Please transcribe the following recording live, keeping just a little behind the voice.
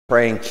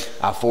praying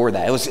for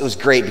that. It was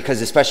great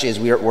because especially as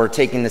we're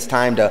taking this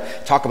time to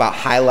talk about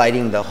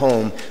highlighting the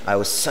home, it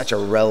was such a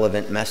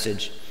relevant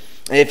message.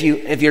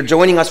 If you're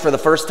joining us for the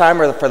first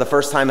time or for the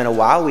first time in a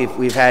while,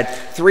 we've had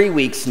 3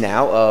 weeks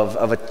now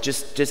of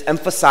just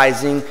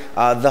emphasizing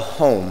the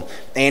home,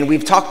 and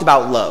we've talked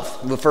about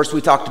love. First,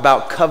 we talked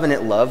about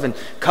covenant love,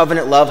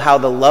 how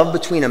the love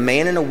between a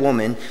man and a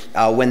woman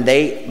when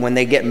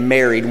they get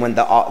married, when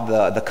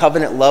the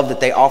covenant love that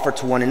they offer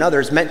to one another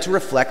is meant to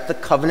reflect the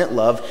covenant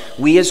love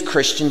we as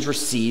Christians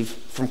receive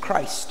from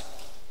Christ.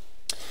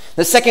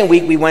 The second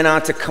week, we went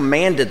on to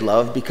commanded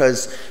love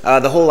because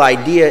the whole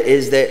idea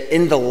is that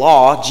in the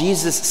law,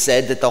 Jesus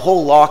said that the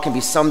whole law can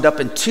be summed up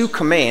in 2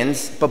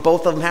 commands, but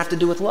both of them have to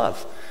do with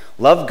love.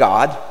 Love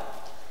God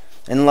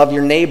and love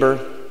your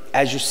neighbor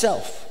as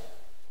yourself.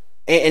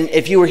 And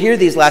if you were here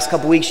these last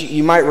couple weeks,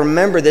 you might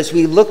remember this.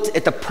 We looked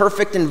at the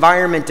perfect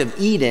environment of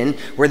Eden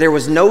where there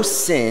was no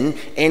sin,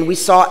 and we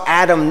saw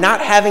Adam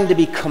not having to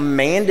be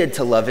commanded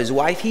to love his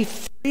wife. He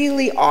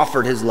freely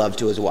offered his love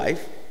to his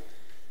wife.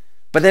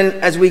 But then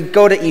as we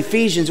go to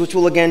Ephesians, which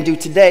we'll again do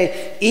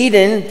today,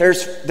 Eden,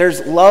 there's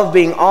love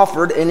being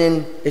offered, and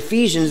in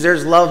Ephesians,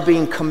 there's love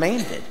being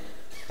commanded.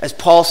 As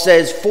Paul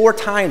says 4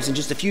 times in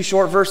just a few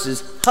short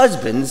verses,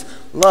 husbands,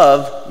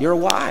 love your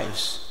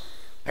wives.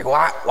 Like,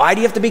 why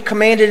do you have to be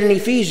commanded in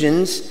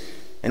Ephesians,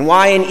 and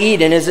why in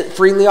Eden is it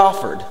freely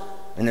offered?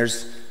 And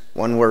there's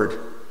one word: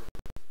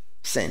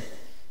 sin.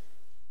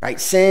 Right?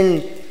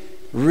 Sin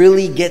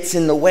really gets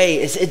in the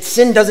way.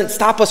 Sin doesn't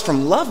stop us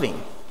from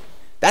loving.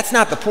 That's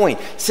not the point.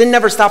 Sin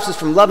never stops us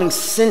from loving.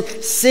 Sin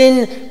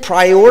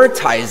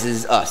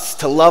prioritizes us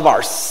to love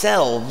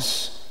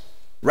ourselves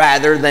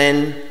rather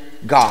than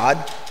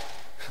God.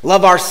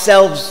 Love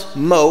ourselves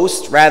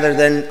most rather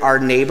than our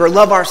neighbor.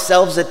 Love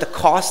ourselves at the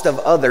cost of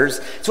others.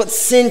 It's what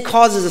sin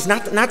causes us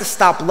not to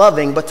stop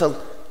loving, but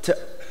to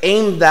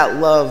aim that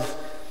love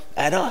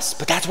at us.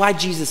 But that's why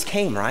Jesus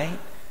came, right?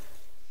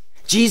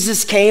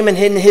 Jesus came, and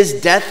in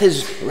his death,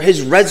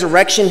 his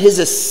resurrection, his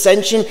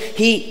ascension,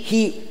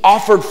 he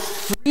offered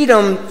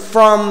freedom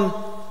from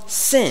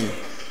sin.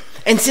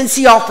 And since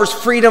he offers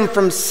freedom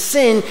from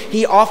sin,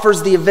 he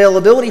offers the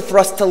availability for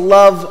us to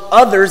love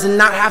others and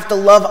not have to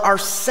love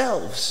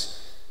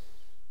ourselves.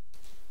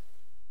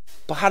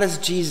 But how does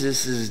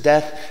Jesus'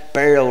 death,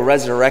 burial,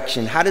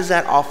 resurrection, how does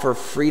that offer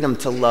freedom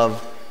to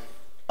love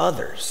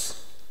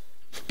others?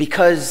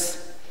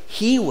 Because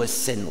he was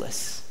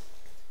sinless.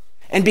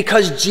 And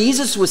because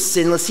Jesus was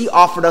sinless, he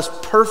offered us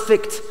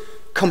perfect,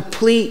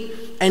 complete,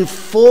 and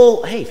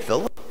full. Hey,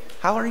 Philip,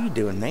 how are you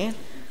doing, man?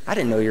 I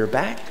didn't know you were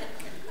back.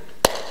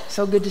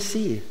 So good to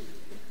see you.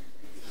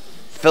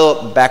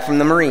 Philip, back from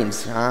the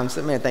Marines.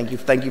 Man, thank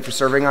you for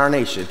serving our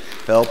nation.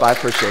 Philip, I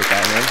appreciate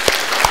that, man.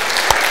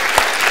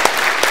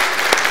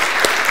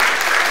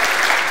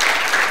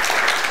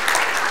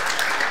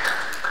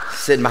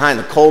 Sitting behind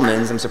the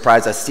Colemans, I'm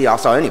surprised I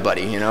saw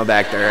anybody,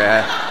 back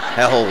there.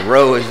 That whole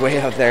row is way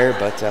up there,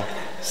 but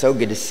so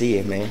good to see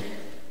you, man.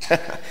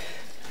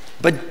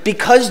 But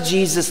because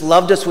Jesus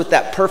loved us with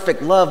that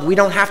perfect love, we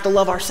don't have to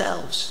love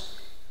ourselves.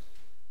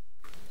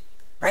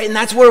 Right? And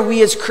that's where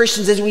we as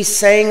Christians, as we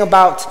sang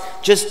about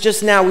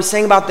just now, we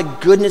sang about the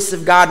goodness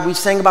of God. We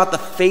sang about the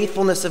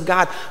faithfulness of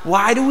God.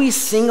 Why do we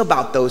sing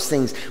about those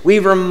things? We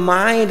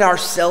remind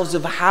ourselves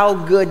of how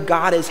good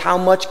God is, how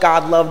much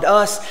God loved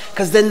us,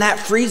 because then that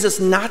frees us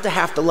not to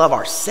have to love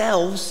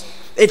ourselves.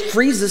 It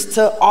frees us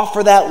to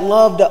offer that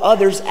love to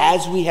others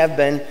as we have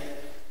been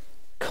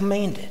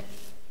commanded.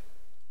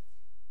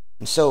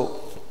 And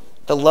so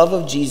the love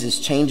of Jesus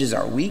changes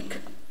our week.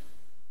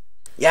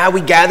 Yeah,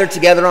 we gather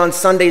together on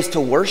Sundays to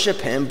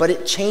worship him, but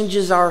it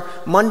changes our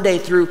Monday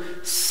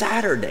through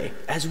Saturday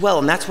as well.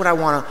 And that's what I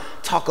want to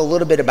talk a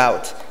little bit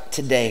about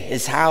today,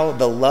 is how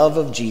the love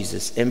of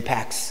Jesus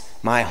impacts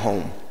my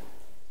home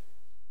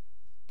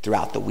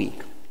throughout the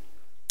week.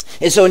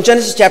 And so in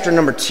Genesis chapter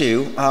number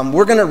 2,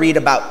 we're going to read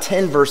about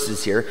 10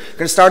 verses here. We're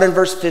going to start in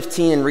verse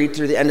 15 and read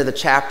through the end of the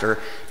chapter.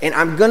 And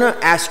I'm going to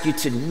ask you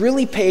to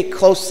really pay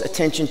close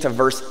attention to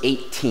verse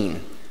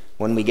 18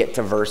 when we get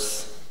to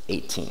verse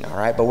 18, all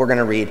right? But we're going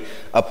to read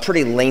a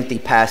pretty lengthy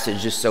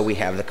passage just so we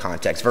have the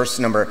context. Verse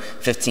number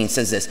 15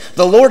 says this: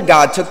 "The Lord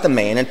God took the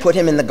man and put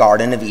him in the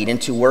Garden of Eden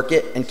to work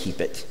it and keep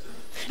it.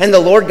 And the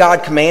Lord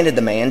God commanded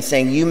the man,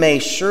 saying, 'You may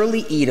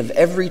surely eat of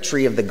every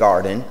tree of the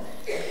garden,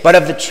 but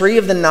of the tree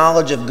of the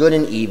knowledge of good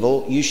and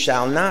evil you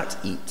shall not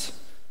eat.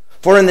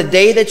 For in the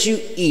day that you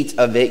eat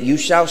of it, you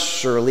shall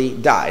surely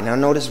die.'" Now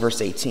notice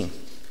verse 18.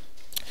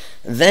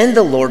 "Then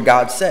the Lord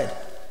God said,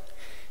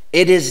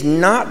 'It is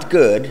not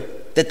good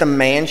that the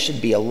man should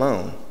be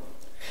alone.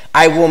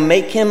 I will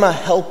make him a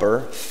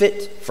helper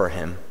fit for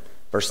him.'"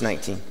 Verse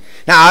 19.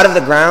 "Now out of the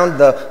ground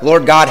the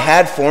Lord God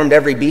had formed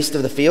every beast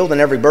of the field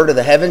and every bird of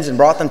the heavens, and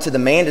brought them to the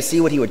man to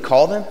see what he would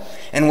call them.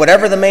 And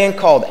whatever the man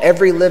called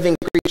every living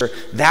creature,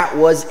 that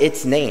was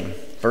its name."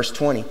 Verse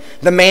 20.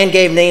 "The man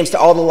gave names to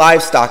all the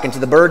livestock and to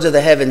the birds of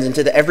the heavens and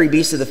to every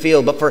beast of the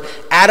field. But for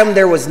Adam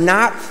there was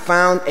not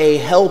found a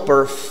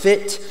helper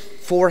fit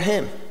for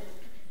him."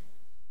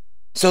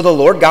 So the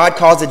Lord God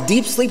caused a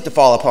deep sleep to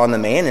fall upon the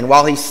man, and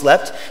while he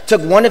slept,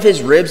 took one of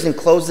his ribs and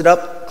closed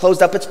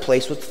up its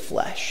place with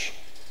flesh.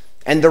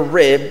 And the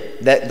rib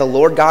that the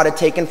Lord God had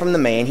taken from the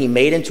man, he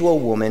made into a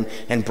woman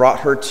and brought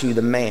her to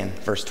the man.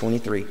 Verse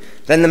 23.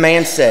 Then the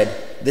man said,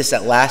 "This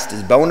at last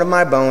is bone of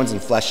my bones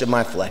and flesh of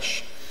my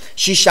flesh.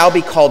 She shall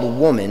be called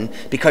woman,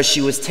 because she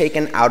was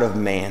taken out of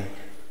man.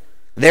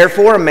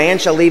 Therefore a man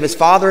shall leave his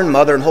father and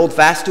mother and hold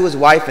fast to his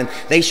wife, and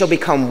they shall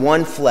become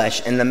one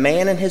flesh. And the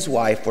man and his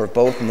wife were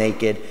both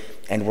naked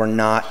and were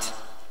not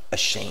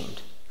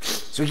ashamed."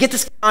 So we get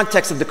this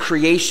context of the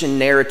creation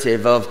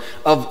narrative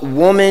of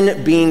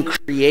woman being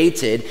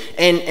created.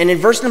 And in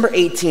verse number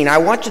 18, I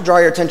want to draw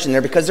your attention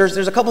there because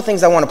there's a couple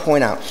things I want to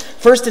point out.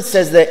 First, it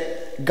says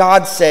that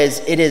God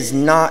says it is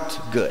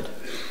not good.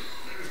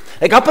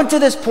 Like up until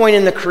this point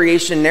in the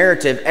creation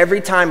narrative,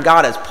 every time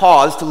God has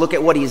paused to look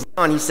at what he's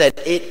done, he said,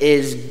 it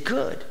is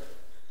good.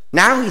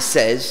 Now he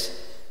says,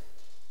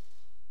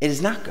 it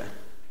is not good.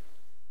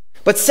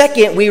 But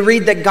second, we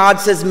read that God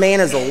says man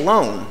is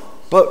alone.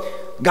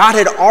 But God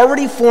had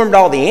already formed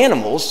all the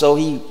animals, so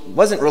he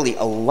wasn't really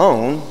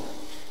alone.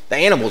 The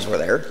animals were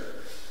there.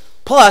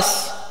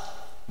 Plus,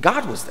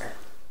 God was there.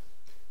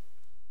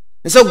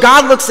 And so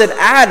God looks at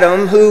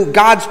Adam, who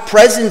God's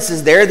presence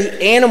is there,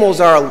 the animals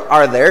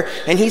are there,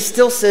 and he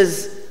still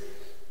says,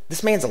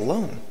 this man's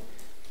alone.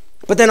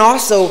 But then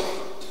also,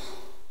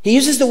 he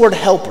uses the word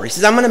helper. He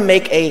says, I'm going to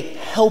make a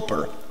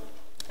helper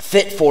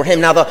fit for him.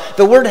 Now,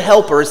 the word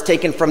helper is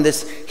taken from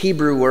this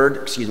Hebrew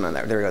word,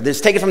 there we go. It's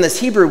taken from this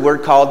Hebrew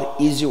word called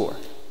izur.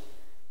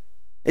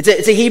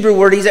 It's a Hebrew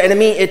word, and I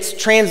mean, it's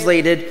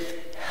translated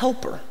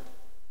helper.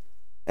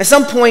 At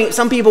some point,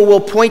 some people will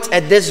point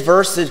at this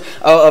verse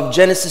of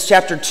Genesis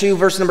chapter 2,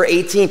 verse number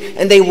 18,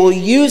 and they will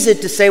use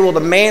it to say, well,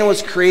 the man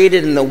was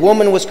created and the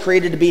woman was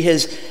created to be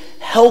his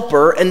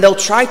helper, and they'll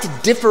try to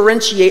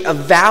differentiate a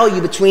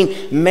value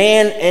between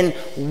man and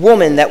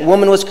woman. That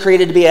woman was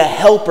created to be a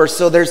helper,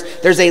 so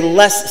there's a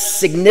less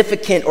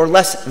significant or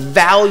less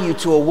value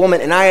to a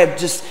woman, and I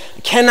just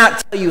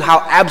cannot tell you how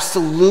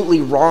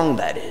absolutely wrong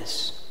that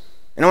is.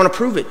 And I want to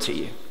prove it to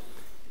you.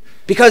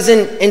 Because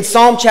in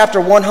Psalm chapter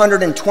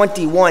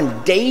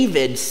 121,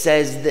 David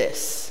says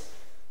this,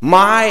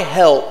 my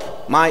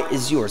help, my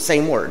izur,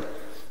 same word,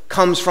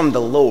 comes from the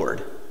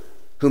Lord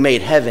who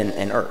made heaven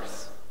and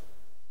earth.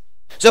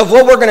 So if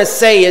what we're going to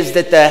say is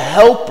that the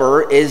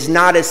helper is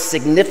not as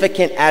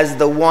significant as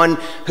the one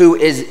who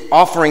is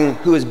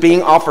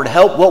being offered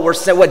help,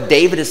 what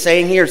David is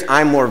saying here is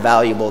I'm more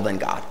valuable than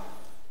God.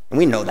 And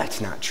we know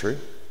that's not true.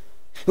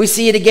 We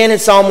see it again in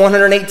Psalm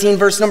 118,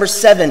 verse number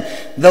 7.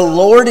 The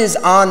Lord is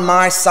on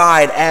my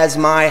side as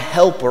my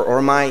helper,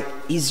 or my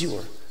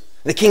izur.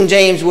 The King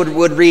James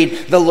would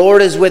read, the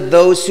Lord is with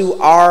those who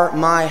are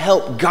my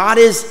help. God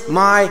is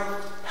my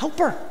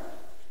helper.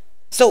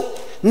 So,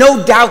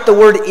 no doubt the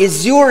word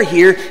izur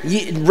here,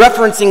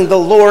 referencing the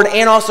Lord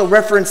and also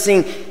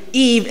referencing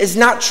Eve, is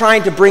not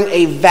trying to bring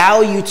a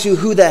value to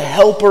who the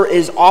helper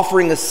is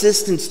offering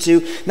assistance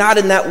to, not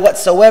in that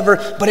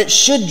whatsoever, but it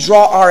should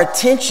draw our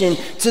attention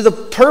to the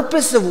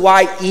purpose of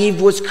why Eve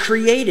was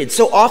created.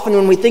 So often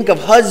when we think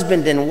of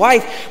husband and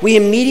wife, we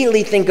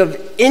immediately think of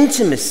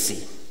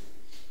intimacy.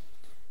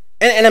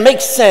 And it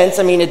makes sense.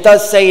 I mean, it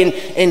does say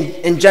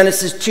in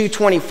Genesis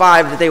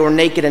 2:25 that they were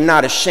naked and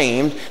not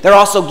ashamed. They're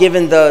also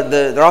given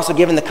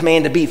the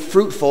command to be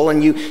fruitful,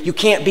 and you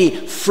can't be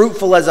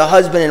fruitful as a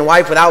husband and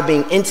wife without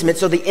being intimate.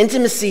 So the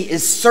intimacy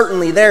is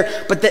certainly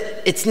there, but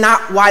it's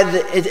not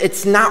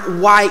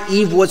why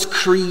Eve was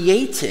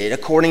created,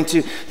 according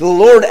to the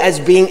Lord, as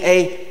being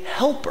a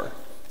helper.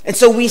 And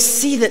so we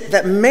see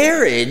that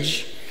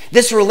marriage,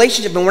 this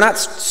relationship, and we're not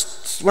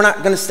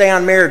going to stay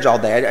on marriage all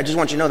day. I just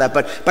want you to know that.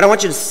 But I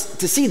want you to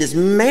see this.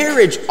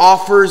 Marriage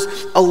offers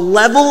a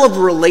level of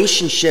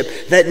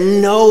relationship that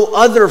no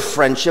other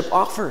friendship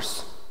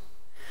offers.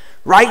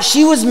 Right?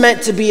 She was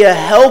meant to be a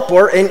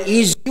helper and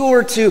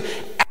izur to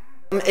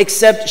Adam,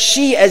 except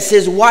she, as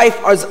his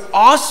wife, is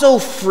also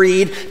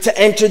freed to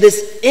enter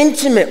this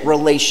intimate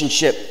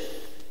relationship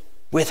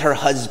with her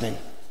husband.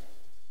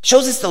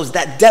 Shows us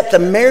that depth. The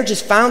marriage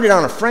is founded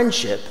on a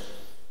friendship,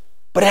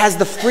 but it has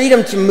the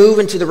freedom to move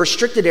into the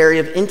restricted area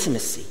of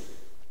intimacy.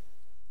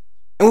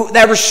 And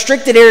that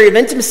restricted area of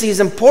intimacy is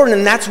important,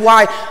 and that's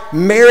why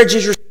marriage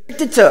is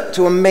restricted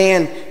to a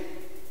man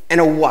and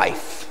a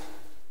wife.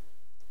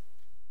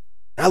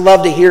 I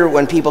love to hear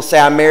when people say,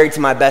 I'm married to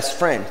my best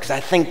friend, because I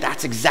think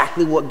that's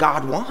exactly what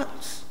God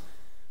wants.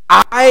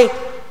 I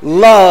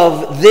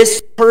love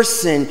this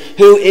person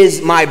who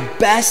is my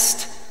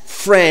best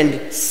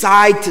friend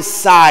side to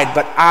side,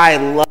 but I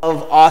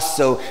love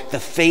also the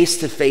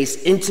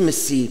face-to-face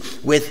intimacy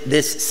with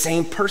this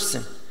same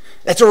person.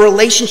 That's a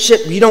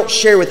relationship you don't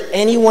share with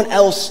anyone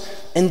else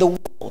in the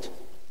world.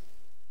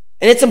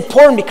 And it's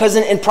important because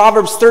in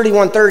Proverbs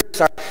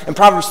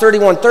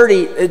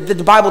 31:30,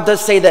 the Bible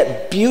does say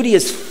that beauty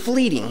is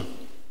fleeting.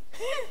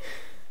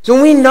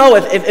 So we know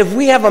if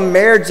we have a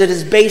marriage that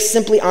is based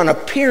simply on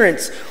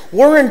appearance,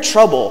 we're in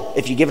trouble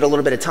if you give it a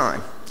little bit of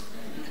time.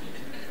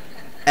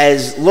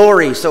 As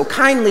Lori so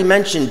kindly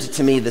mentioned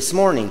to me this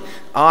morning,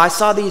 I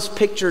saw these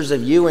pictures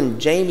of you and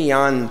Jamie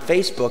on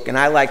Facebook, and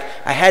I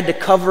had to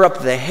cover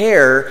up the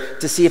hair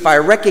to see if I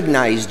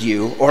recognized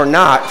you or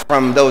not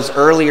from those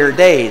earlier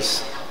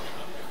days.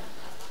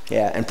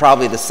 Yeah, and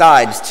probably the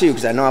sides too,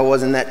 because I know I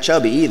wasn't that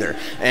chubby either.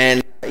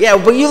 And yeah,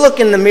 but you look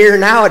in the mirror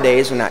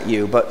nowadays, well, not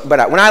you, but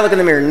when I look in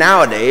the mirror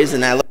nowadays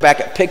and I look back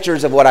at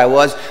pictures of what I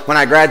was when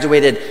I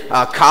graduated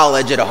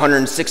college at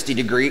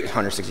 160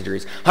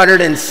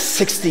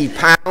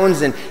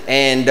 pounds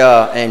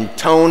and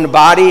toned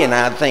body, and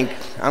I think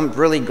I'm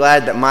really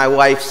glad that my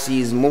wife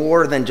sees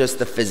more than just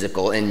the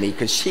physical in me,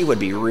 because she would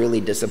be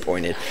really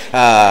disappointed.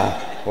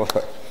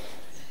 But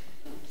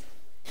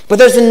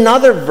there's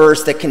another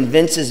verse that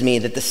convinces me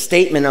that the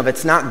statement of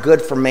it's not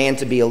good for man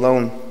to be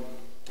alone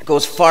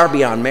goes far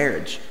beyond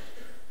marriage.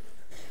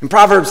 In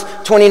Proverbs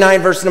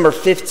 29, verse number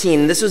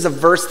 15, this was a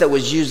verse that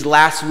was used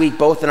last week,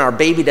 both in our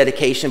baby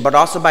dedication, but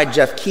also by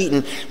Jeff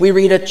Keaton. We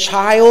read, "A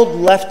child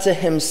left to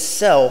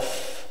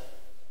himself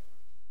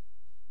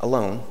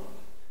alone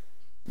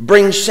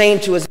brings shame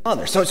to his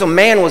mother." So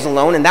man was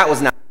alone, and that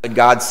was not what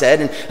God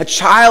said. And a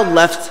child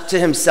left to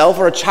himself,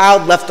 or a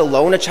child left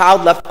alone, a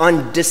child left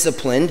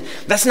undisciplined,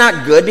 that's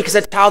not good, because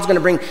that child's going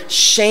to bring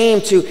shame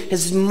to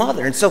his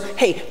mother. And so,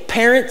 hey,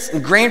 parents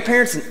and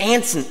grandparents and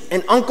aunts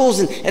and uncles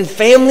and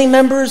family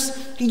members,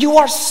 you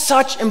are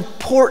such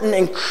important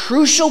and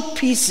crucial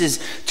pieces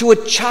to a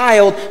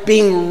child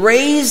being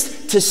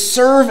raised to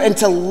serve and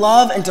to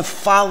love and to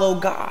follow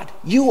God.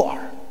 You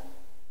are.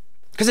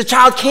 Because a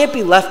child can't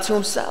be left to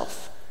himself.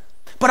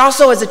 But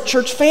also as a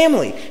church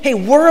family, hey,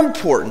 we're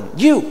important.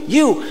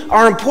 You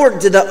are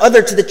important to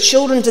the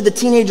children, to the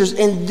teenagers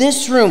in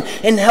this room,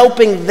 in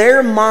helping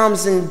their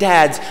moms and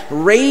dads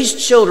raise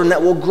children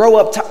that will grow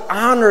up to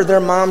honor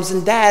their moms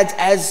and dads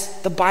as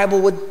the Bible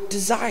would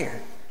desire.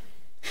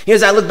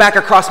 As I look back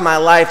across my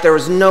life, there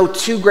was no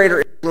two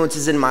greater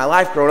influences in my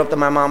life growing up than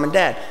my mom and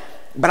dad.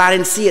 But I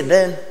didn't see it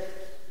then.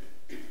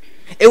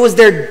 It was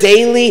their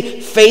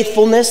daily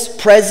faithfulness,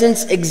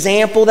 presence,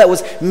 example that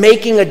was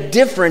making a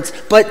difference.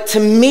 But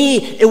to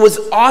me, it was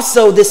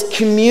also this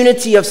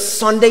community of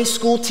Sunday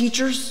school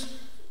teachers,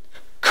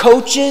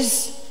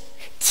 coaches,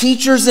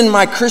 teachers in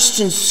my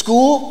Christian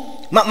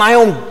school. My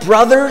own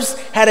brothers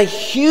had a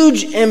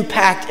huge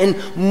impact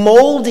in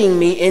molding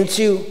me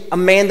into a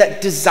man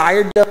that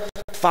desired to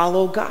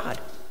follow God.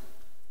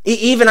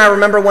 Even I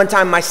remember one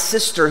time my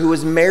sister, who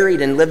was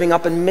married and living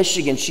up in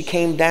Michigan, she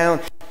came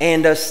down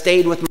and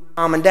stayed with my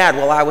mom and dad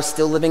while I was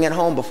still living at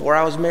home before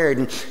I was married.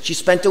 And she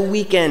spent a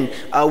weekend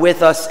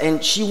with us,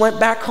 and she went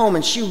back home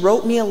and she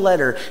wrote me a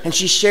letter, and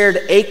she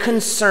shared a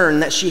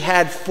concern that she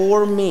had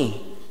for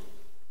me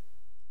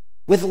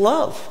with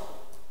love.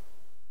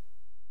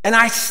 And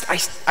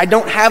I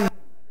don't have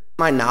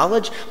my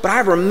knowledge, but I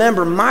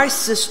remember my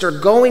sister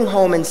going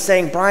home and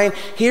saying, "Brian,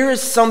 here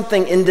is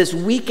something in this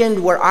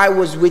weekend where I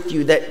was with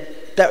you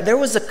that there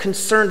was a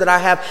concern that I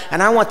have,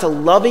 and I want to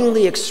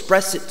lovingly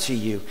express it to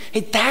you."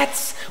 Hey,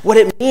 that's what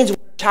it means when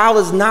a child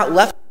is not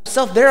left to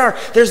himself.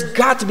 There's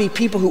got to be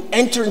people who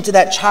enter into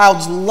that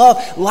child's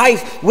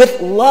life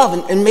with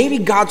love, and maybe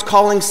God's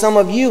calling some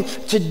of you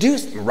to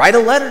write a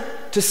letter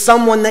to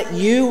someone that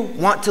you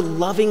want to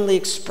lovingly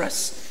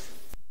express.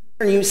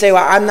 And you say,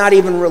 "Well, I'm not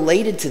even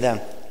related to them."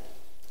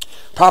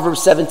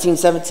 Proverbs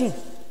 17:17.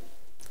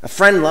 A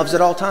friend loves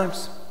at all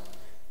times.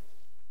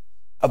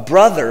 A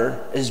brother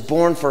is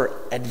born for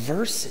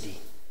adversity.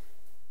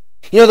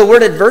 You know, the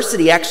word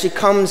adversity actually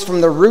comes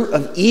from the root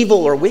of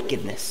evil or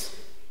wickedness.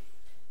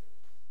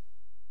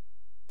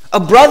 A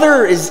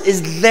brother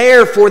is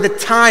there for the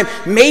time,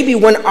 maybe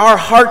when our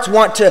hearts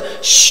want to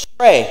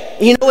stray.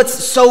 You know,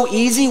 it's so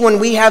easy when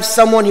we have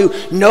someone who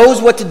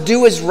knows what to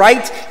do is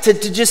right to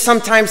just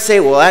sometimes say,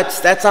 "Well,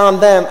 that's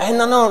on them." And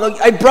no.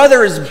 A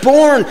brother is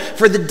born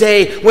for the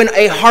day when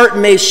a heart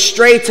may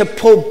stray, to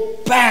pull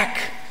back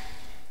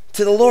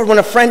to the Lord. When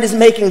a friend is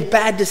making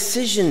bad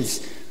decisions,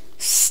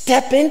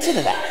 step into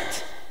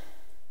that.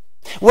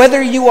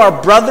 Whether you are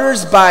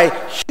brothers by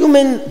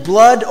human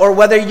blood or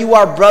whether you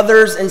are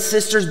brothers and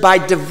sisters by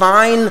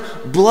divine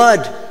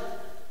blood,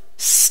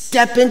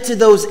 step into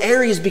those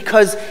areas,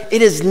 because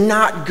it is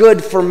not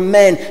good for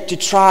men to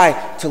try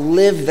to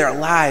live their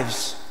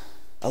lives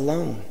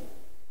alone.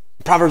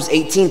 Proverbs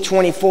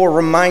 18:24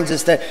 reminds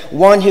us that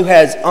one who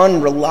has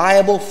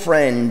unreliable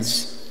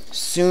friends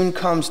soon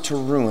comes to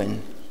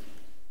ruin.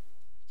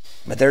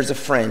 But there's a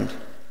friend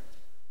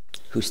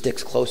who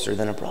sticks closer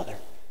than a brother.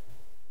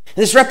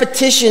 This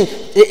repetition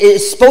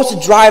is supposed to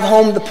drive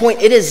home the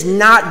point. It is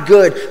not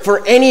good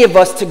for any of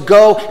us to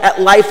go at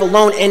life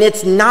alone, and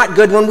it's not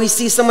good when we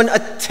see someone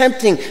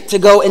attempting to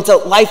go into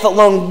life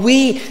alone.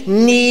 We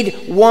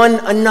need one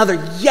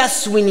another.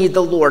 Yes, we need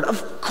the Lord.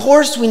 Of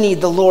course we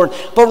need the Lord.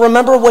 But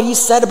remember what he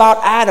said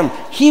about Adam.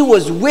 He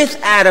was with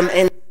Adam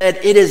and said,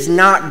 "It is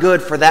not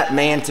good for that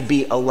man to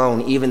be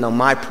alone, even though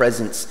my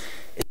presence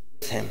is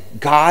with him."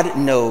 God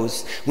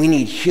knows we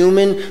need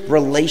human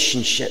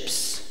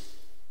relationships.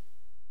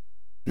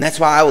 And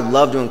that's why I would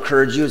love to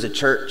encourage you as a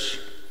church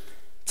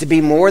to be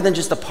more than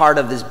just a part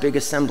of this big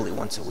assembly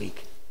once a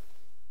week.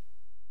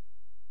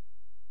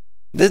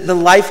 The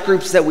life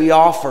groups that we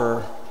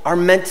offer are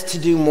meant to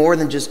do more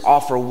than just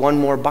offer one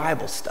more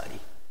Bible study.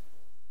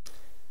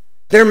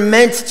 They're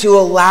meant to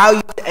allow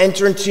you to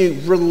enter into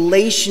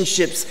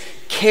relationships,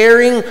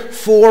 caring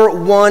for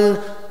one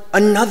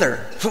another.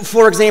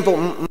 For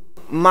example,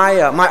 my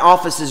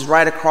office is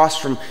right across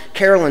from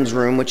Carolyn's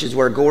room, which is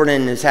where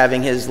Gordon is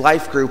having his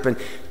life group,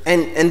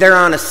 and they're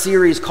on a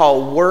series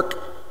called Work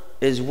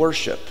is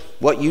Worship.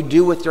 What you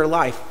do with your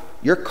life,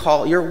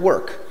 your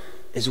work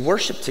is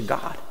worship to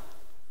God.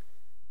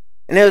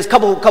 And it was a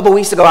couple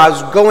weeks ago, I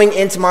was going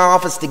into my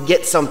office to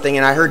get something,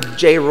 and I heard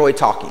Jay Roy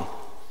talking.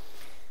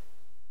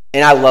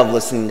 And I love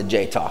listening to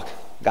Jay talk.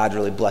 God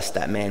really blessed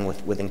that man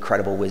with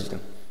incredible wisdom.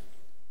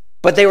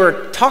 But they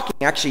were talking,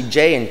 actually,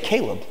 Jay and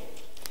Caleb,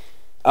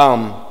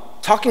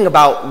 talking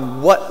about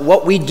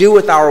what we do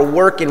with our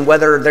work and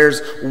whether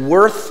there's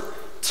worth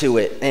to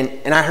it.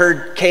 And I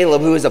heard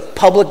Caleb, who is a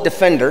public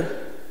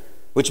defender,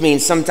 which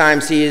means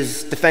sometimes he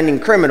is defending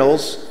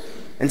criminals,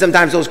 and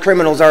sometimes those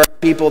criminals are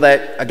people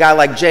that a guy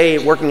like Jay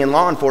working in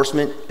law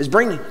enforcement is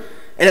bringing.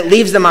 And it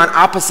leaves them on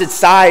opposite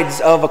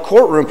sides of a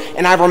courtroom.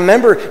 And I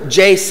remember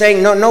Jay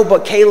saying, no,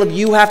 but Caleb,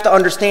 you have to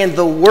understand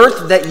the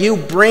worth that you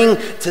bring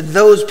to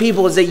those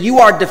people is that you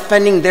are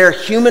defending their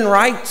human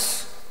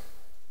rights.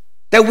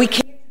 That we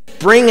can't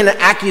bring an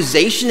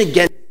accusation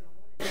against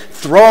them,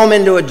 throw them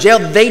into a jail.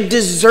 They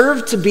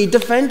deserve to be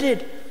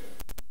defended.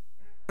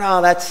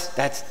 Oh, that's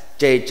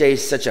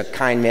Jay's such a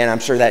kind man. I'm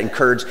sure that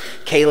encouraged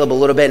Caleb a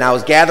little bit. And I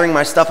was gathering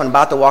my stuff and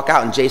about to walk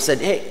out, and Jay said,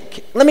 hey,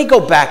 let me go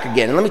back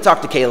again and let me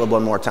talk to Caleb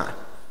one more time.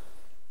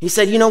 He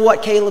said, you know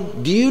what,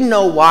 Caleb? Do you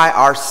know why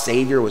our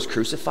Savior was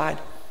crucified?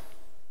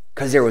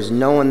 Because there was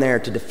no one there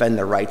to defend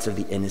the rights of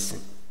the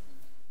innocent.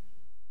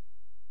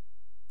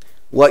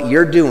 What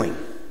you're doing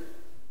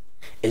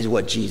is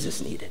what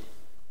Jesus needed.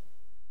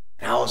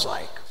 And I was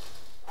like,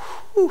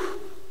 whew.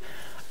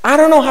 I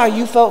don't know how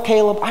you felt,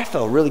 Caleb. I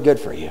felt really good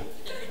for you.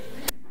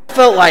 I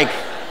felt like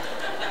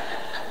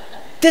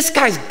this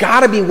guy's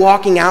got to be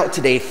walking out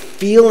today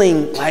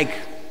feeling like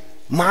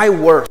my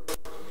worth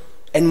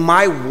and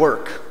my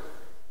work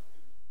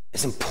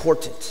is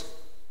important.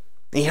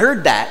 And he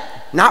heard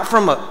that not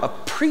from a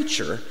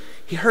preacher.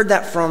 He heard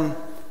that from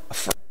a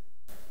friend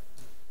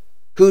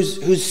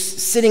who's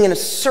sitting in a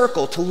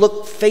circle to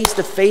look face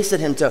to face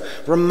at him, to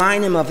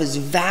remind him of his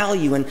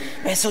value. And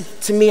so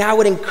to me, I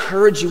would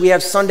encourage you, we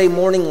have Sunday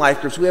morning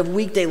life groups, we have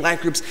weekday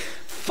life groups.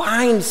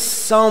 Find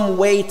some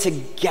way to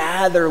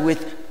gather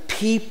with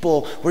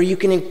people where you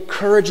can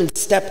encourage and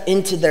step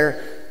into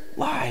their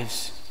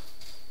lives.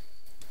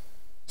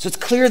 So it's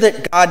clear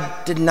that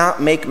God did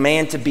not make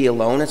man to be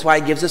alone. That's why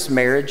he gives us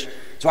marriage.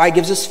 That's why he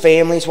gives us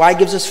family. That's why he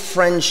gives us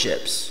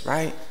friendships,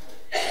 right?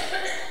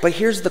 But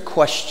here's the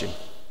question.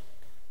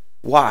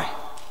 Why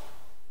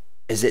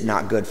is it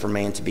not good for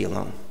man to be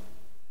alone?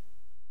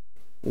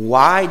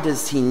 Why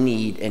does he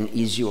need an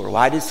Izur?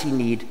 Why does he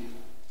need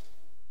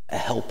a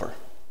helper?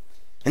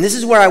 And this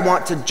is where I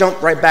want to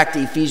jump right back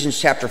to Ephesians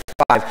chapter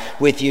 5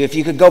 with you. If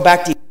you could go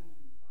back to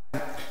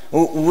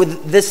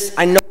with this,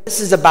 I know this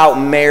is about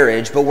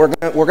marriage, but we're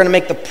going to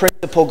make the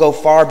principle go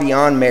far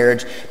beyond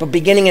marriage. But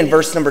beginning in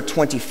verse number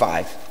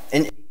 25,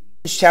 in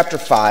Ephesians chapter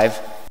 5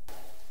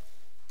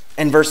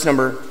 and verse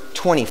number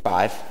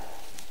 25.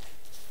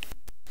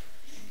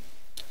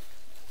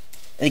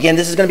 And again,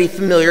 this is going to be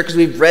familiar because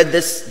we've read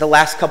this the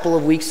last couple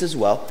of weeks as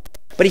well.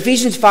 But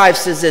Ephesians 5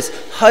 says this: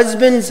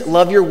 husbands,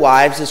 love your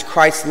wives as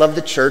Christ loved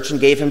the church and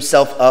gave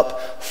himself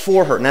up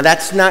for her. Now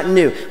that's not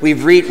new.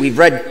 We've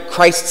read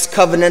Christ's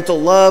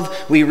covenantal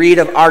love. We read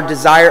of our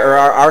desire or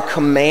our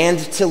command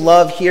to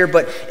love here.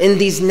 But in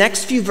these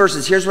next few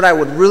verses, here's what I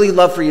would really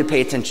love for you to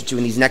pay attention to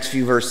in these next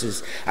few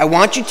verses. I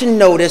want you to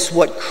notice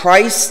what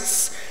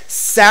Christ's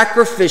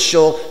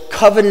sacrificial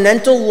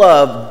covenantal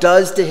love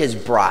does to his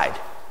bride.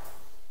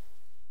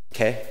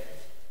 Okay?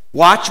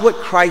 Watch what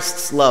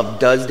Christ's love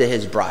does to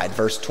his bride.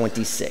 Verse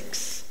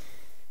 26.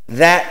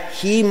 That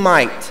he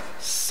might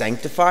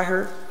sanctify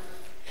her,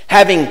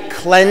 having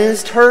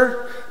cleansed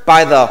her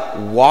by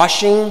the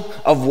washing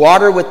of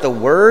water with the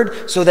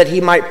word, so that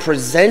he might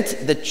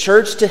present the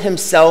church to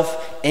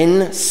himself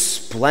in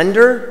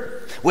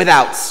splendor,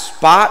 without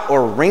spot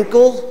or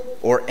wrinkle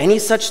or any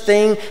such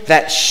thing,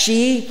 that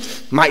she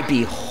might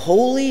be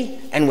holy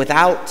and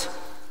without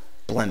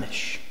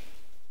blemish.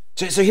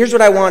 So here's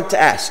what I want to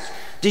ask.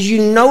 Did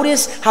you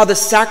notice how the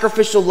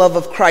sacrificial love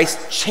of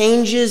Christ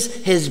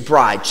changes his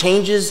bride,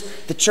 changes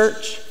the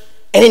church?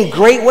 And in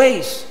great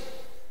ways.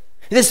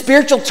 The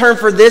spiritual term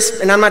for this,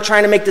 and I'm not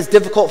trying to make this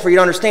difficult for you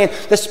to understand,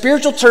 the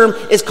spiritual term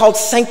is called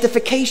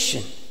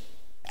sanctification.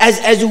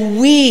 As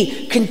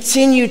we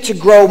continue to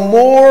grow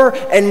more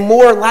and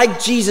more like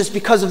Jesus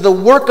because of the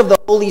work of the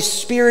Holy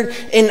Spirit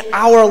in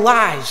our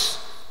lives,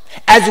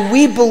 as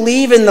we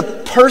believe in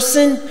the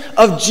person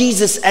of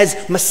Jesus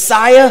as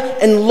Messiah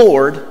and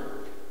Lord,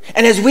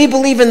 and as we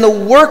believe in the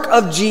work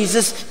of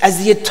Jesus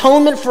as the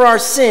atonement for our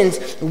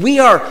sins, we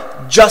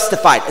are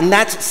justified. And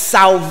that's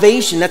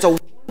salvation. That's a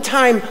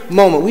one-time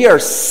moment. We are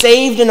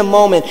saved in a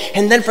moment.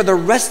 And then for the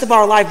rest of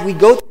our life, we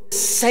go through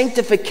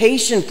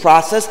sanctification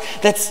process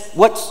that's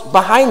what's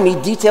behind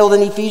me, detailed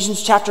in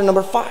Ephesians chapter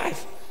number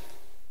 5.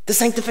 The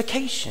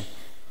sanctification.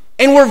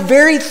 And we're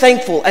very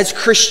thankful as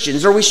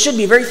Christians, or we should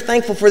be very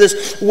thankful for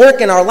this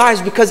work in our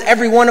lives, because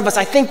every one of us,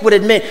 I think, would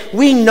admit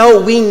we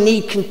know we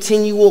need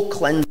continual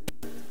cleansing.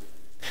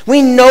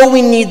 We know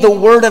we need the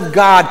Word of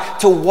God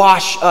to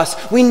wash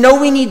us. We know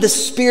we need the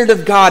Spirit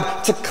of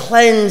God to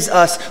cleanse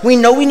us. We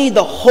know we need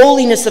the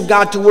holiness of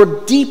God to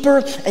work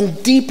deeper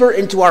and deeper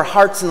into our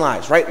hearts and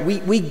lives, right?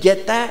 We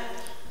get that.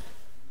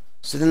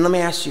 So then let me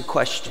ask you a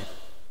question.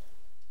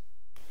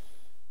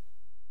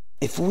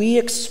 If we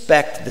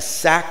expect the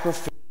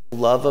sacrificial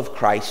love of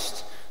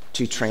Christ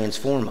to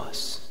transform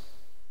us,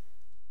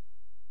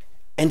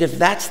 and if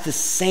that's the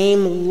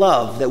same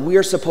love that we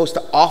are supposed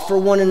to offer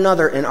one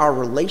another in our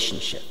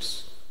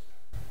relationships,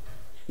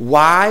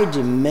 why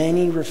do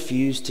many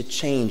refuse to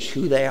change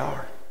who they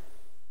are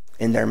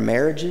in their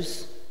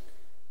marriages,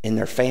 in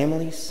their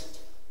families,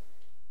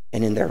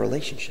 and in their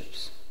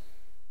relationships?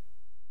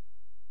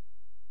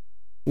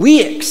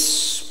 We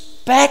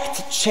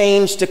expect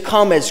change to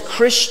come as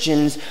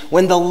Christians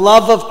when the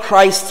love of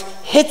Christ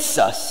hits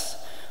us.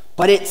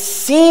 But it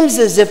seems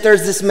as if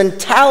there's this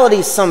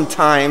mentality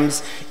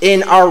sometimes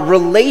in our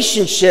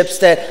relationships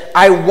that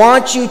I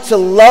want you to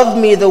love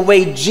me the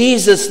way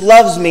Jesus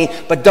loves me,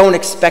 but don't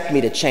expect me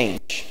to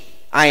change.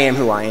 I am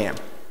who I am.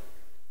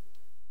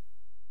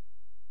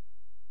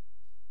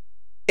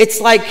 It's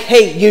like,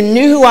 hey, you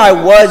knew who I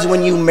was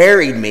when you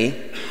married me.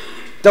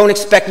 Don't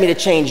expect me to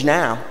change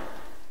now.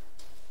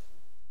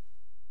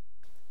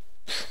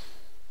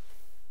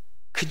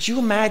 Could you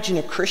imagine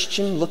a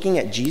Christian looking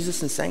at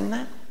Jesus and saying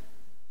that?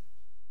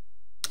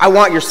 I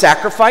want your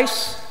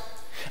sacrifice.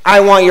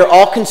 I want your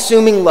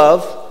all-consuming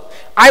love.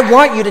 I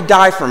want you to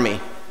die for me.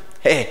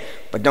 Hey,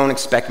 but don't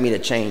expect me to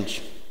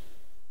change.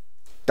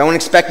 Don't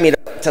expect me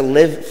to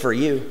live for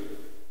you.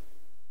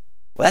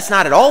 Well, that's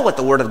not at all what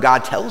the Word of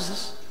God tells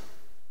us.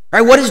 Right?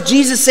 What does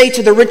Jesus say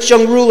to the rich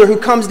young ruler who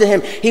comes to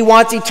him? He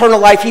wants eternal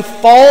life. He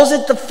falls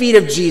at the feet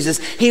of Jesus.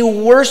 He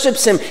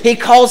worships him. He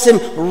calls him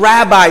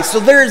rabbi. So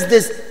there's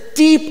this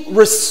deep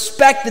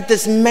respect that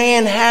this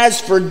man has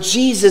for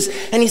Jesus,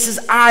 and he says,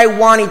 I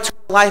want eternal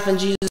life. And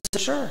Jesus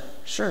says,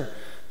 sure.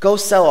 Go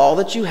sell all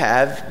that you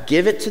have,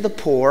 give it to the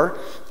poor,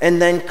 and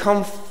then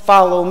come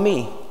follow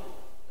me.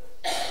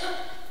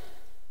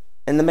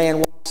 And the man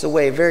walks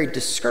away very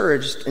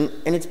discouraged,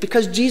 and it's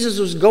because Jesus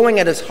was going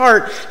at his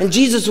heart, and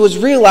Jesus was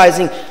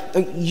realizing,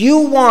 you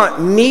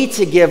want me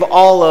to give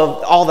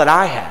all that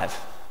I have,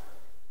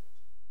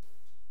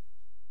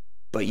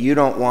 but you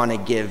don't want to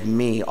give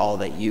me all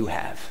that you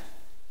have.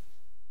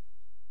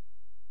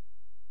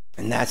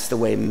 And that's the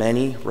way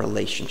many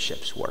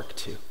relationships work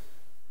too.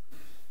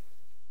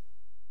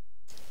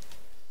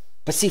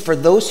 But see, for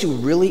those who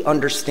really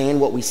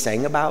understand what we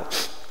sang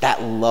about,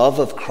 that love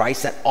of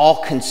Christ, that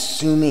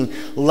all-consuming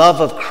love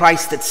of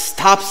Christ that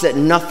stops at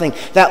nothing,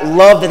 that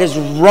love that is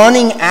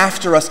running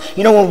after us,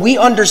 when we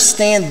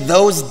understand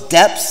those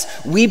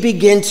depths, we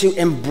begin to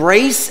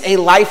embrace a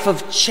life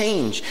of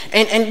change.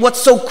 And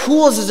what's so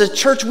cool is, as a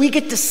church, we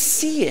get to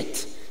see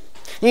it.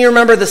 You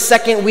remember the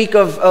second week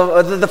of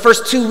the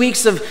first 2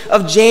 weeks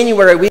of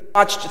January, we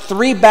watched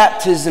 3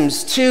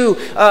 baptisms, 2,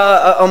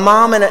 a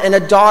mom and a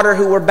daughter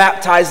who were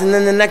baptized, and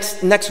then the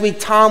next week,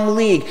 Tom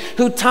League,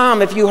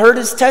 if you heard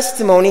his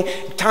testimony,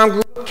 Tom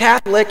grew up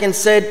Catholic and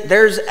said,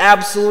 there's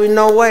absolutely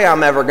no way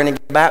I'm ever going to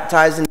get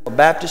baptized in a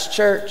Baptist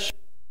church.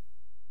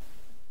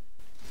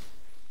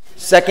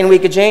 Second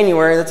week of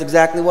January, that's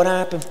exactly what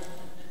happened.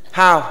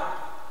 How?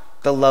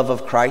 The love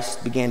of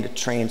Christ began to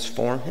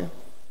transform him.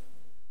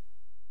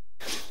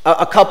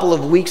 A couple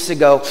of weeks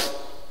ago,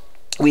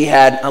 we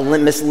had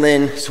Miss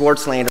Lynn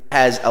Swartzlander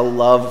has a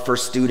love for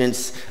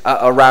students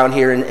around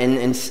here,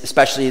 and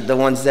especially the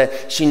ones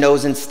that she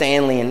knows in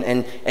Stanley.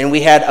 And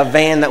we had a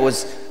van we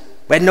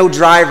had no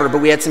driver,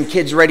 but we had some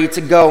kids ready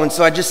to go. And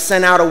so I just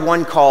sent out a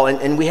one call,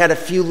 and we had a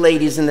few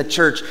ladies in the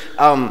church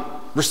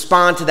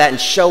respond to that and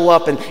show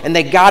up. And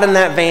they got in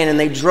that van, and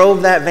they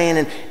drove that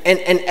van.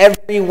 And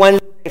every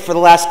Wednesday for the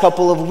last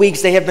couple of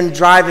weeks, they have been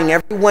driving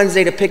every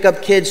Wednesday to pick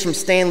up kids from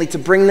Stanley to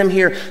bring them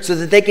here so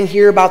that they can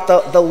hear about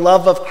the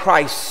love of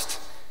Christ.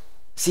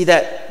 See,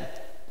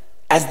 that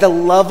as the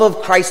love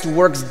of Christ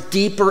works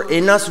deeper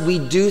in us, we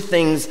do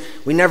things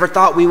we never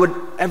thought we would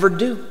ever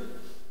do.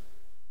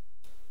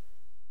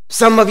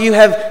 Some of you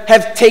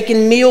have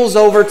taken meals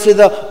over to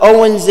the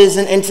Owenses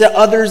and to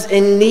others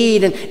in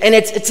need, and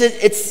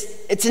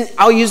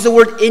I'll use the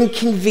word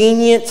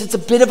inconvenience. It's a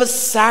bit of a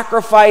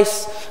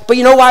sacrifice. But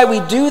you know why we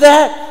do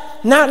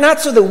that?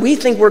 Not so that we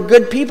think we're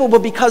good people,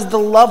 but because the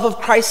love of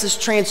Christ has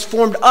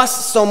transformed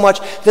us so much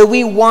that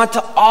we want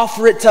to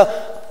offer it to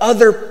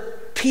other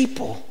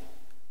people.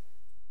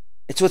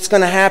 It's what's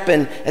going to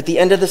happen at the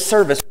end of the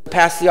service.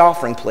 Pass the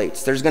offering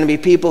plates. There's going to be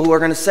people who are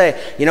going to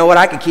say, you know what,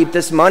 I could keep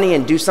this money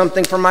and do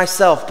something for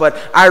myself, but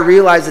I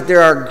realize that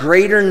there are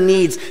greater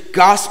needs,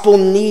 gospel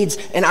needs,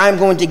 and I'm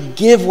going to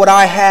give what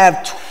I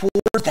have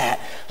toward that.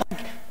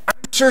 I'm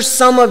sure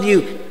some of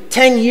you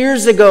 10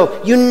 years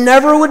ago, you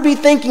never would be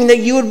thinking that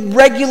you would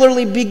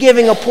regularly be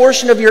giving a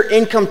portion of your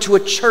income to a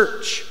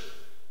church.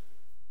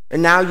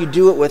 And now you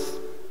do it with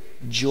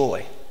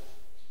joy.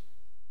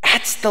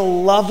 That's the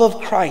love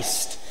of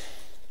Christ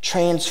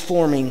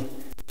transforming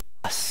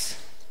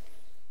us.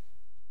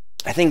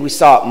 I think we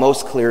saw it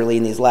most clearly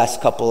in these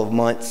last couple of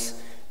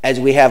months as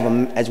we had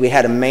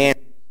a man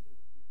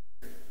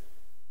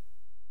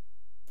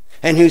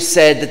and who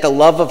said that the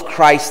love of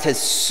Christ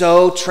has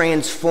so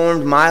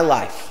transformed my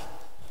life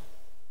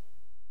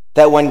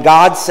that when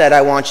God said,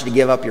 I want you to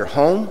give up your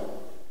home,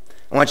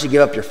 I want you to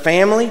give up your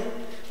family,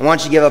 I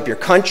want you to give up your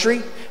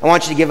country, I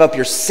want you to give up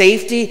your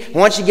safety, I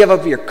want you to give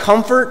up your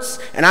comforts,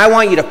 and I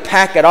want you to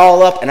pack it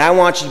all up, and I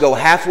want you to go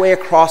halfway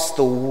across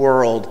the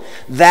world.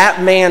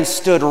 That man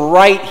stood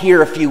right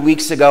here a few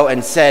weeks ago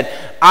and said,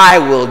 I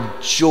will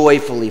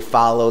joyfully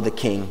follow the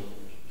King.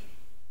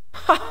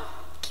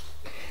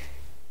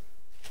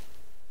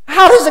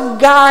 How does a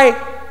guy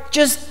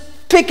just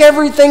pick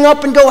everything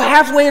up and go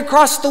halfway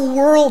across the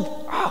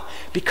world? Oh,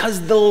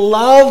 because the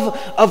love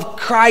of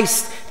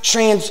Christ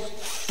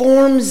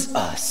transforms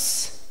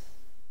us.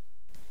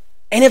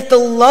 And if the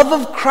love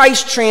of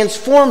Christ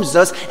transforms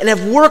us, and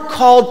if we're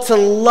called to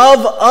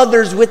love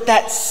others with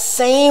that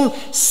same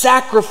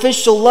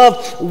sacrificial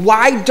love,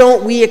 why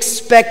don't we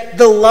expect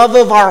the love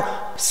of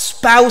our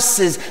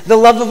spouses, the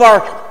love of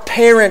our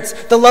parents,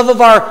 the love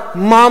of our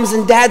moms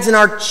and dads and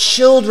our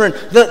children,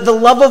 the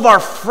love of our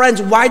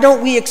friends? Why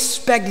don't we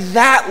expect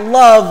that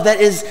love that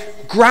is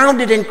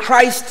grounded in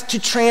Christ to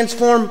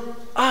transform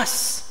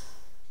us?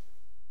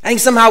 I think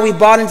somehow we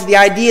bought into the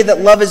idea that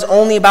love is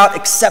only about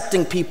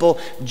accepting people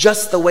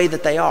just the way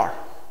that they are.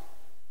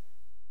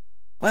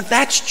 Well, if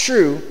that's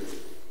true,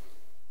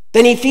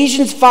 then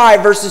Ephesians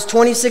 5 verses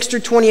 26 through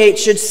 28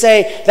 should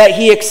say that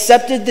he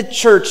accepted the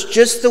church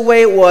just the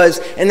way it was,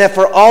 and that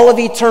for all of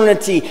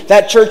eternity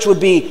that church would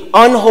be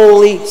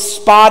unholy,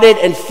 spotted,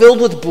 and filled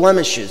with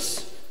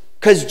blemishes,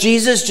 because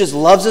Jesus just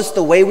loves us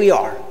the way we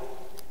are.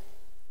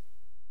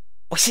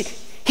 Well, see,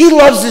 he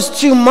loves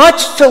us too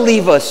much to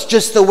leave us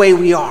just the way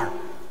we are.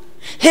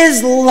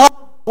 His love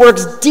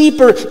works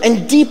deeper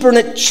and deeper, and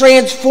it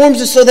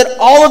transforms us so that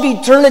all of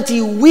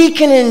eternity we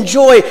can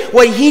enjoy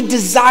what he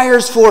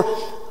desires for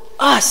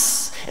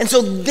us. And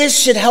so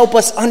this should help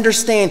us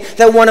understand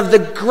that one of the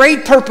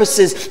great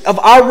purposes of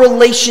our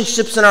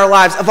relationships in our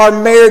lives, of our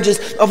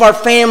marriages, of our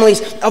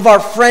families, of our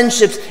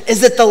friendships,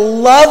 is that the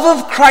love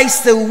of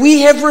Christ that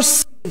we have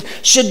received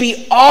should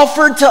be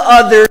offered to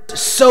others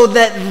so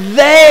that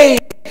they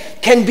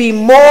can be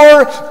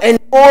more and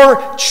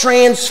more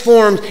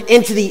transformed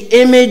into the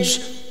image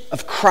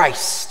of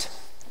Christ.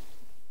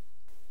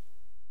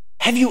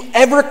 Have you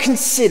ever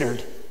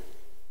considered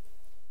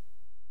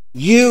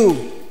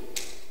you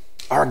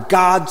are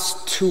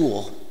God's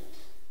tool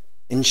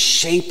in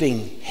shaping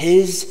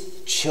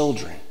his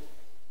children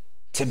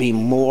to be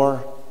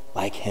more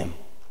like him?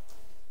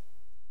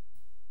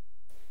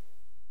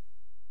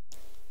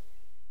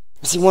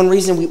 See, one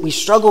reason we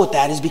struggle with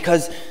that is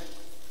because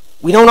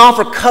we don't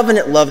offer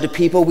covenant love to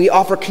people, we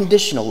offer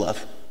conditional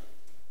love.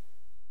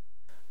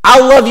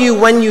 I'll love you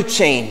when you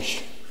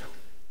change.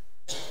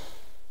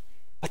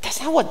 But that's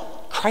not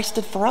what Christ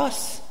did for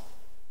us.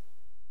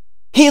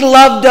 He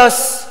loved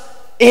us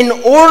in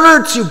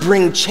order to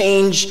bring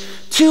change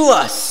to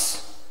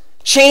us.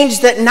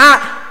 Change that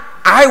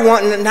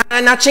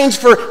not change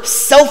for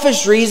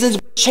selfish reasons,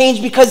 but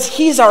change because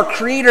he's our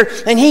creator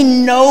and he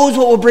knows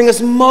what will bring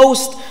us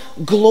most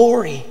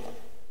glory.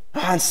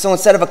 And so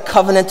instead of a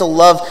covenantal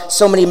love,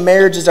 so many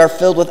marriages are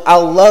filled with,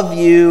 I'll love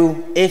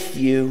you if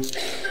you.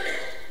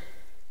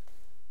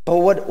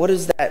 But what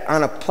is that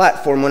on a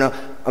platform when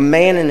a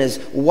man and his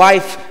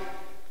wife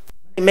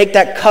make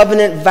that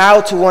covenant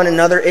vow to one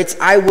another? It's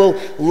I will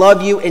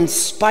love you in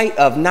spite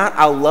of, not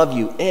I'll love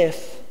you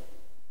if.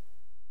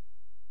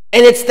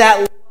 And it's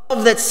that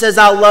love that says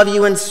I'll love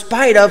you in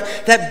spite of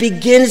that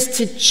begins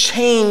to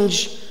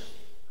change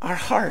our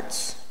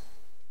hearts.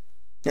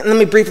 Now, let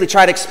me briefly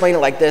try to explain it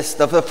like this.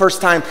 The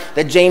first time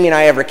that Jamie and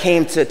I ever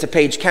came to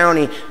Page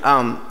County,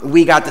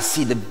 we got to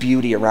see the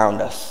beauty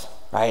around us.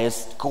 Right?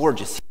 It's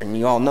gorgeous here, and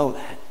you all know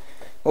that.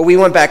 Well, we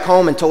went back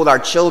home and told our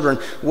children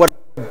what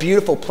a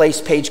beautiful place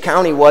Page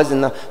County was,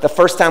 and the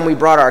first time we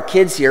brought our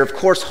kids here, of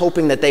course,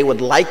 hoping that they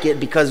would like it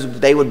because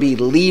they would be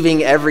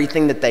leaving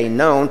everything that they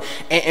known.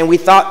 And we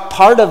thought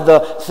part of the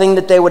thing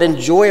that they would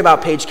enjoy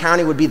about Page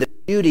County would be the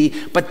beauty,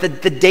 but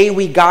the day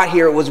we got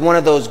here, it was one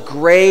of those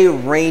gray,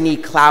 rainy,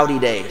 cloudy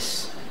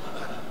days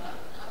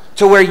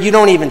to where you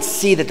don't even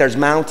see that there's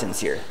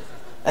mountains here.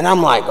 And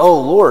I'm like,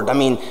 oh Lord, I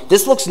mean,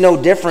 this looks no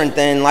different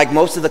than like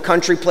most of the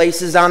country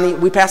places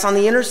we pass on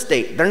the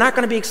interstate. They're not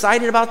going to be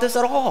excited about this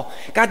at all.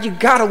 God, you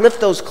got to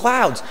lift those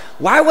clouds.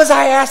 Why was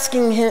I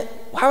asking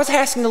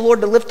the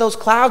Lord to lift those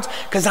clouds?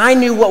 Because I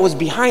knew what was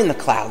behind the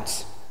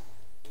clouds.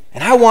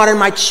 And I wanted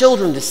my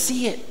children to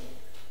see it.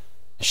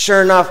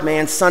 Sure enough,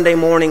 man, Sunday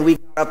morning we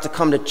got up to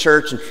come to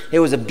church, and it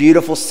was a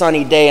beautiful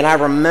sunny day, and I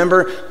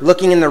remember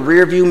looking in the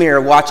rearview mirror,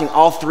 watching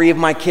all three of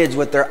my kids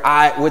with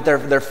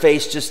their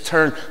face just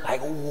turned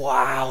like,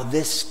 wow,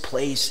 this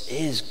place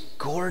is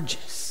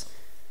gorgeous.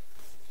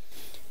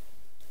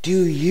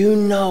 Do you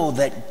know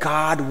that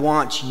God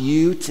wants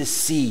you to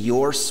see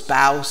your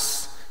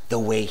spouse the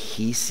way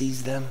He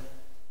sees them?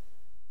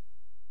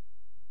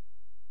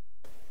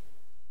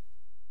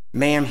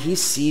 Ma'am, He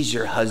sees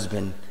your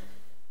husband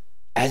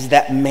as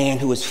that man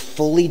who is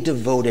fully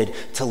devoted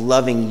to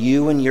loving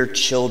you and your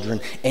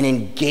children and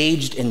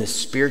engaged in the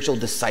spiritual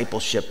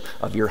discipleship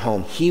of your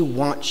home. He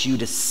wants you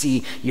to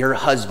see your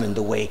husband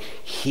the way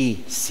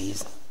He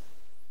sees him.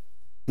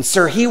 And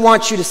sir, He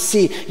wants you to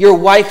see your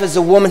wife as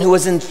a woman who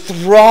is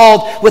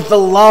enthralled with the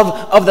love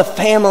of the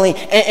family,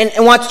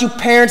 and wants you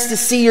parents to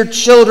see your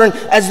children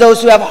as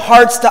those who have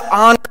hearts to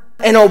honor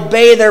and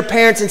obey their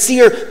parents, and see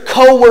your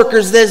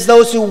co-workers as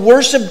those who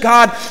worship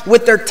God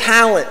with their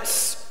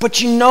talents. But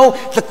you know,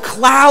 the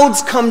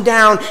clouds come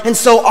down, and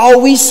so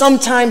all we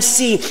sometimes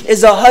see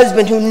is a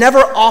husband who never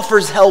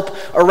offers help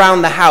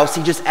around the house.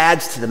 He just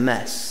adds to the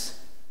mess.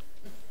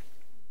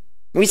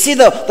 We see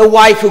the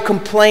wife who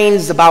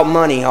complains about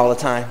money all the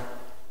time,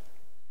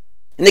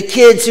 and the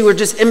kids who are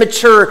just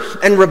immature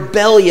and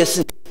rebellious,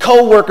 and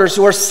co-workers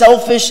who are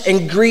selfish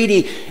and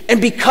greedy.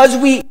 And because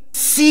we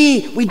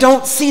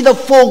don't see the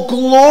full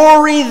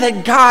glory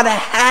that God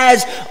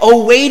has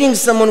awaiting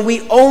someone,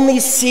 we only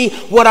see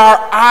what our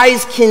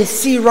eyes can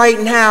see right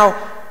now.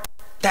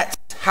 That's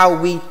how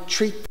we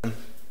treat them.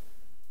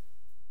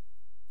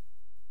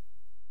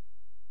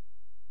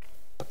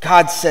 But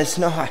God says,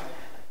 no, I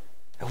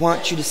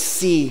want you to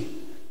see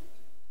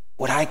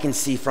what I can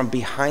see from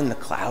behind the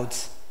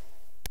clouds.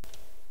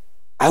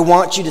 I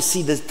want you to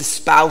see the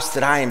spouse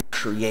that I am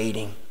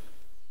creating.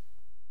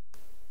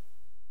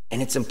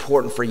 And it's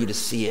important for you to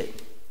see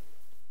it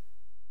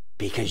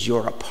because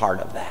you're a part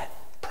of that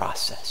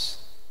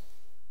process.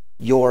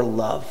 Your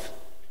love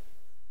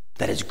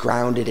that is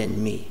grounded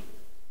in me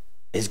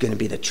is going to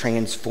be the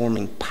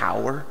transforming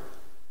power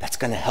that's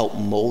going to help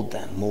mold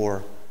them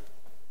more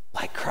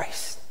like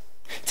Christ.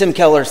 Tim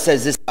Keller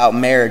says this about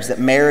marriage, that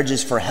marriage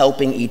is for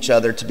helping each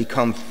other to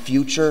become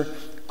future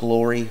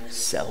glory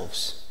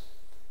selves,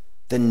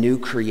 the new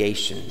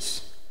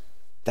creations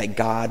that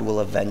God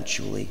will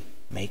eventually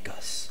make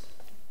us.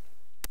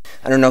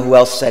 I don't know who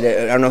else said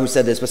it. I don't know who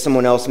said this, but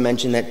someone else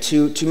mentioned that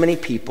too many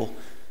people,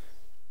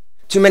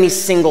 too many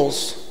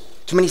singles,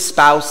 too many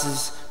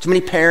spouses, too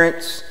many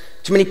parents,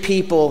 too many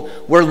people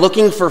were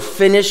looking for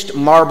finished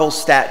marble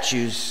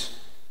statues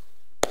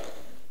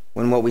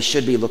when what we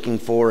should be looking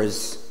for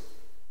is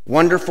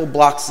wonderful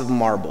blocks of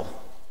marble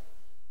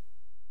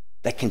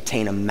that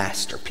contain a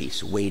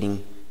masterpiece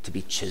waiting to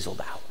be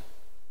chiseled out.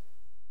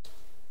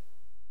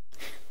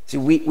 See,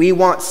 we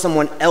want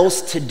someone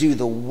else to do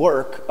the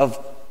work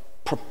of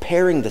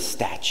preparing the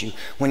statue,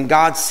 when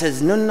God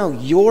says, no,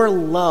 your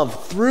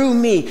love through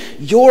me,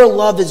 your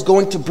love is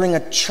going to bring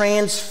a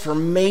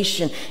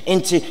transformation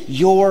into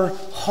your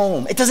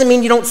home. It doesn't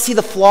mean you don't see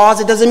the flaws.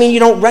 It doesn't mean you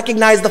don't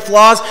recognize the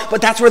flaws,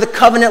 but that's where the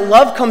covenant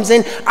love comes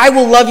in. I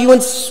will love you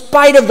in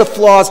spite of the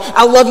flaws.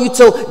 I'll love you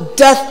till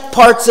death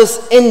parts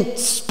us in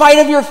spite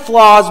of your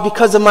flaws,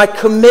 because of my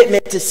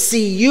commitment to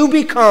see you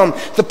become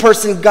the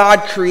person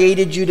God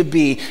created you to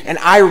be. And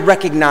I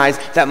recognize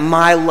that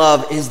my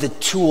love is the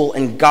tool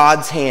in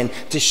God's hand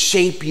to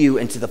shape you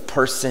into the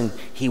person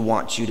He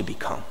wants you to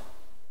become.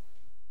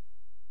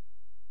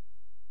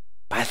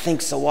 I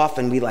think so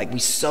often we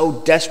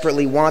so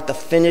desperately want the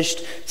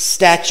finished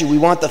statue, we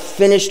want the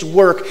finished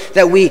work,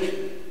 that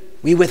we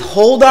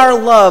withhold our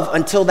love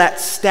until that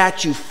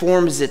statue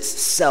forms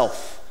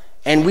itself.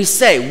 And we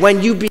say,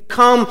 when you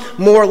become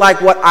more like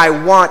what I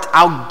want,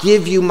 I'll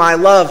give you my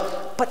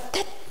love. But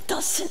that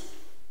doesn't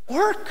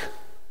work.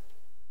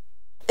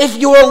 If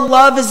your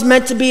love is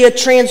meant to be a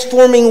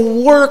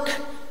transforming work,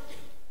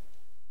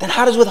 then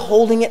how does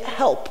withholding it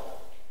help?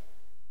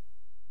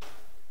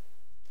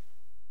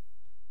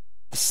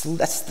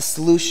 That's the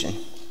solution.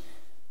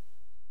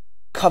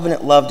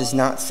 Covenant love does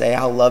not say,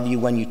 I'll love you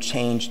when you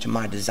change to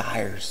my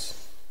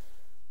desires.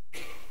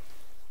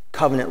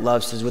 Covenant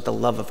love says, with the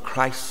love of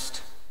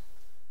Christ,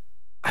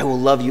 I will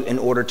love you in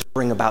order to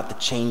bring about the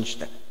change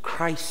that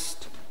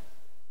Christ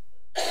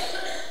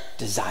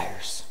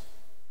desires.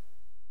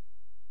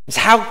 It's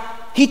how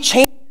He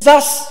changes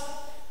us.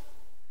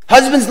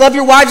 Husbands, love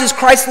your wives as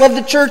Christ loved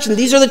the church, and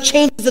these are the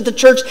changes that the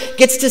church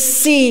gets to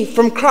see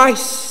from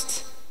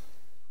Christ.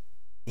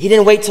 He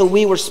didn't wait till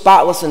we were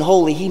spotless and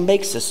holy. He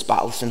makes us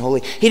spotless and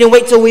holy. He didn't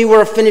wait till we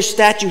were a finished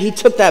statue. He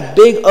took that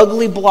big,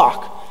 ugly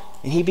block,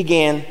 and He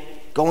began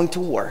going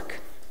to work.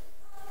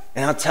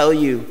 And I'll tell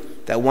you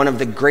that one of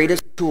the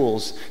greatest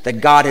tools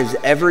that God has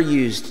ever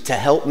used to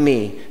help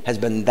me has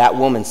been that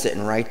woman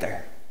sitting right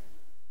there.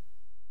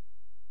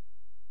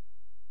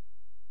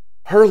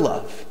 Her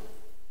love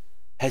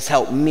has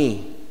helped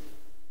me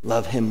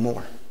love Him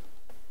more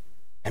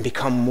and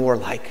become more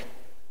like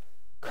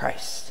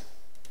Christ.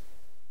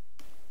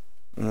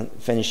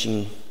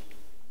 Finishing,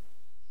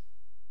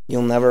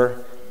 you'll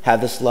never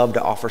have this love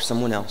to offer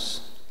someone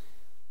else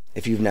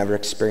if you've never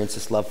experienced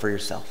this love for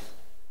yourself.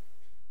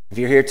 If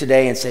you're here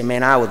today and say,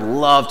 man, I would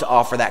love to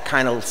offer that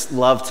kind of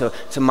love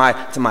to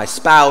my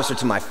spouse or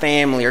to my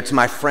family or to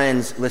my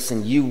friends,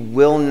 listen, you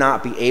will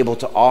not be able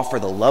to offer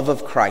the love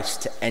of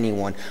Christ to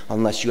anyone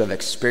unless you have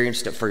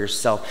experienced it for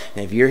yourself.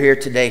 And if you're here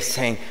today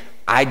saying,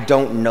 I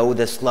don't know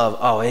this love,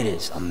 oh, it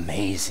is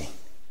amazing.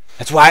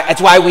 That's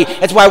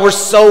why we're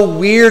so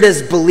weird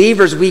as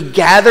believers. We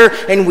gather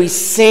and we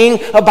sing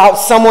about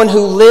someone who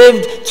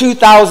lived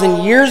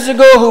 2,000 years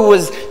ago, who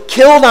was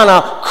killed on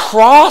a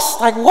cross.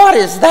 Like, what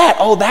is that?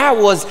 Oh, that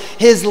was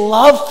his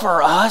love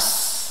for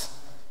us.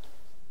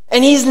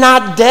 And he's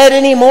not dead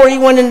anymore. He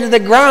went into the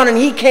ground and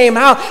he came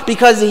out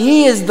because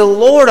he is the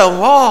Lord of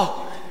all.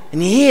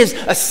 And he is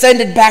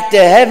ascended back to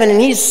heaven, and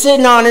he's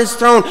sitting on his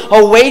throne,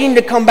 awaiting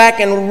to come back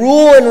and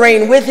rule and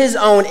reign with his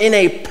own in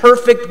a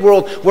perfect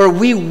world where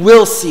we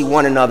will see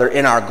one another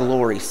in our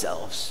glory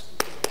selves.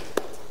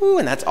 Ooh,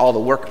 and that's all the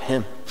work of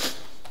him.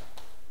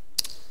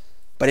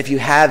 But if you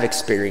have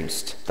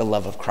experienced the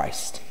love of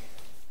Christ,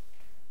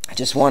 I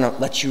just want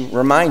to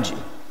remind you,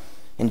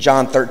 in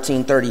John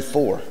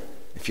 13:34,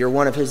 if you're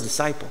one of his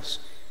disciples,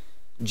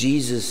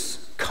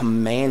 Jesus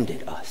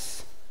commanded us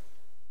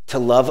to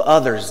love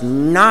others,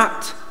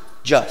 not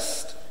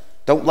just,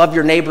 don't love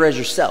your neighbor as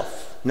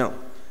yourself. No,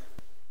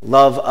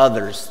 love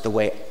others the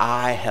way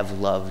I have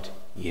loved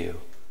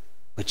you,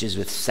 which is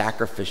with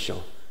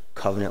sacrificial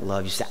covenant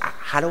love. You say,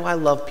 how do I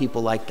love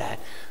people like that?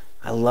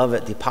 I love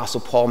it. The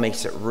Apostle Paul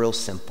makes it real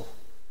simple.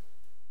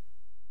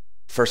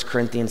 1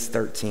 Corinthians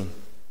 13.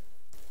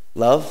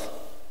 Love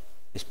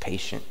is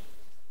patient.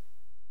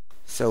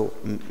 So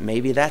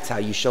maybe that's how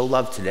you show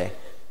love today.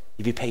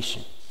 You be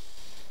patient.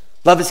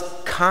 Love is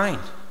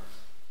kind.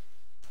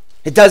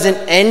 It doesn't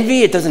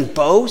envy, it doesn't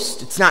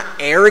boast, it's not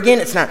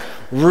arrogant, it's not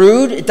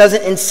rude, it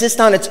doesn't insist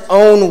on its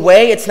own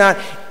way, it's not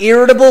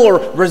irritable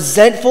or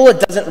resentful, it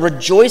doesn't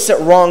rejoice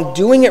at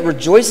wrongdoing, it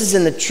rejoices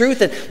in the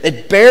truth,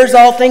 it bears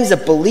all things,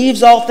 it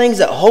believes all things,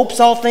 it hopes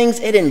all things,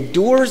 it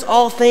endures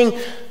all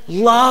things.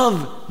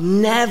 Love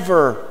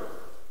never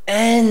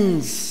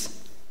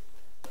ends.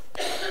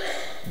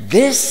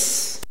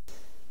 This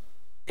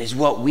is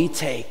what we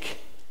take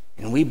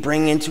and we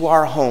bring into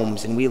our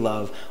homes, and we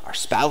love our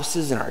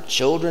spouses and our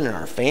children and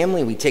our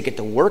family. We take it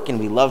to work and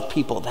we love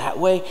people that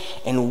way.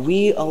 And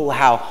we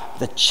allow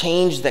the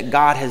change that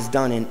God has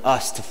done in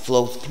us to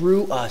flow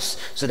through us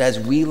so that as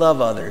we love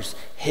others,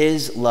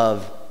 his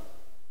love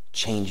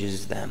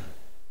changes them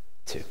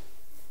too.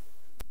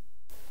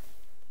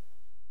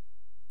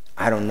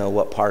 I don't know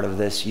what part of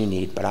this you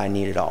need, but I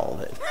needed all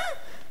of it.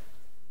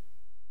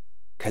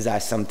 Because I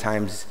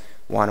sometimes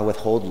want to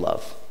withhold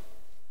love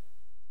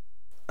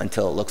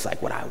until it looks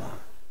like what I want.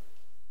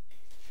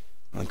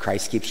 When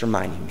Christ keeps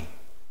reminding me,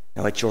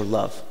 no, it's your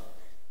love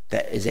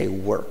that is a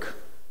work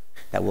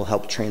that will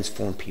help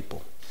transform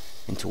people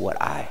into what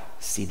I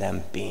see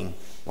them being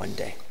one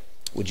day.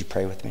 Would you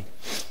pray with me?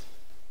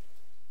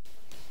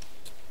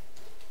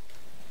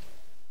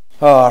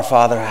 Oh, our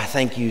Father, I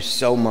thank you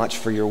so much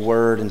for your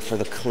word and for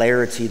the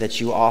clarity that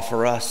you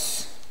offer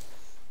us.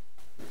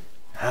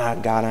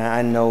 God,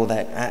 I know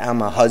that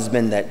I'm a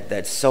husband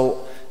that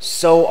so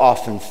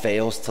often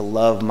fails to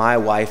love my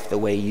wife the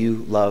way you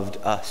loved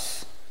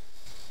us.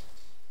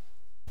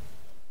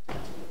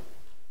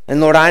 And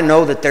Lord, I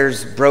know that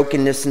there's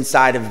brokenness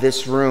inside of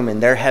this room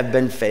and there have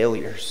been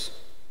failures.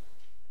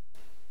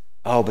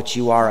 Oh, but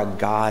you are a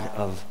God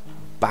of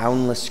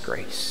boundless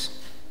grace.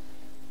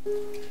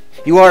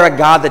 You are a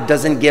God that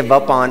doesn't give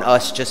up on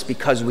us just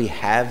because we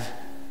have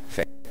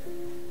faith.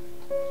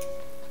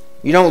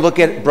 You don't look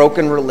at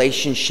broken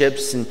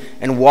relationships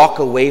and walk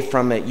away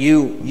from it.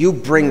 You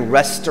bring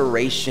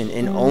restoration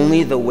in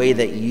only the way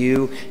that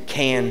you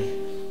can.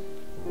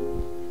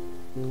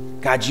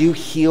 God, you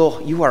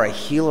heal. You are a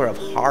healer of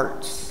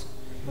hearts.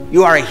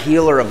 You are a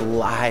healer of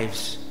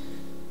lives.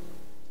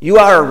 You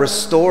are a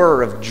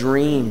restorer of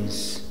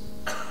dreams.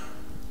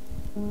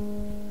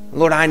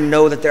 Lord, I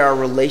know that there are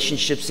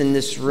relationships in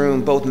this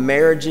room, both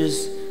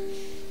marriages,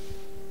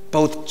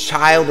 both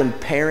child and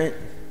parent,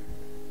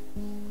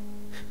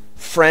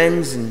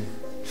 friends and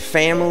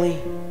family,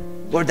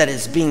 Lord, that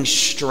is being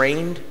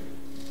strained,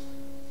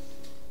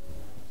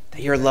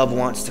 that your love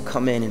wants to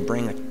come in and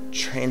bring a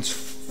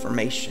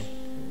transformation.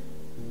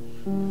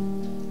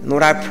 And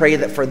Lord, I pray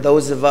that for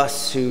those of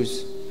us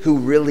who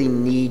really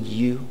need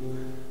you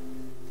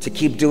to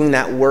keep doing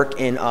that work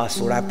in us,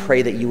 Lord, I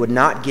pray that you would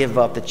not give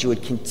up, that you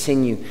would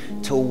continue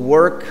to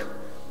work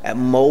at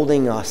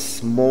molding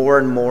us more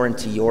and more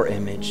into your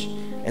image.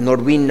 And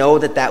Lord, we know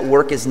that that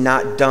work is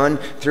not done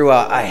through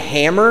a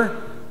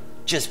hammer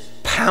just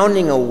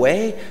pounding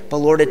away, but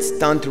Lord, it's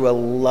done through a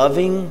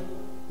loving,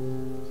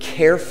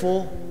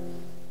 careful,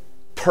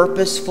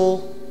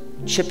 purposeful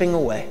chipping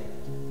away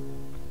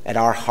at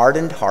our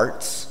hardened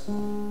hearts,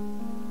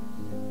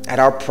 at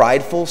our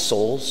prideful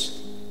souls,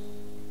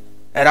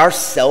 at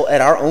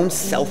our own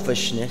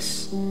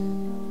selfishness.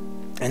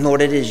 And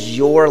Lord, it is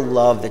your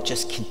love that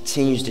just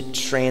continues to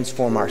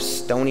transform our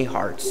stony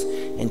hearts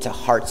into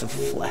hearts of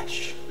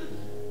flesh.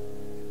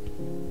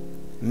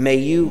 may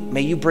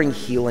you bring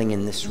healing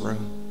in this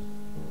room.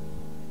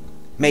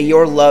 May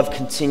your love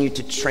continue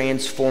to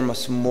transform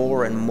us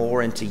more and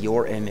more into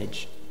your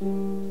image.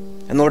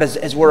 And Lord,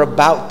 as we're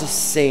about to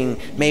sing,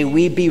 may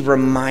we be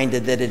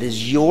reminded that it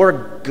is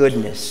your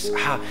goodness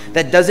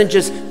that doesn't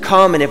just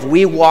come and if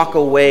we walk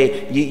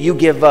away, you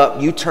give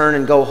up, you turn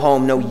and go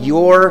home. No,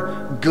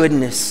 your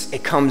goodness,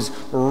 it comes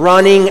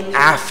running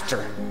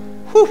after.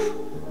 Whew.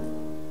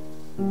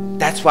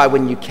 That's why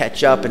when you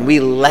catch up and we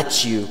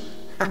let you,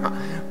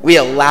 we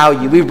allow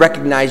you, we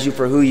recognize you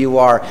for who you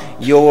are,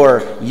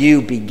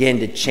 you begin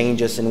to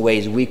change us in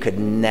ways we could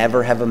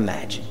never have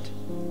imagined.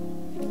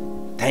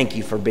 Thank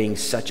you for being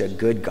such a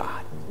good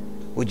God.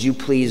 Would you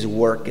please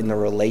work in the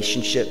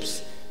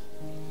relationships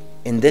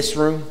in this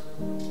room,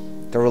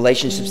 the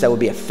relationships that will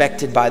be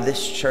affected by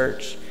this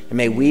church, and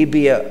may we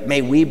be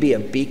a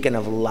beacon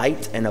of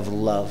light and of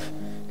love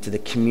to the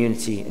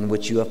community in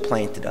which you have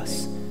planted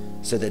us,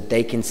 so that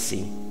they can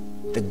see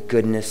the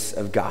goodness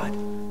of God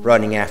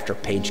running after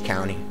Page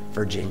County,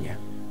 Virginia.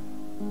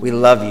 We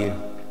love you,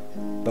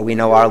 but we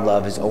know our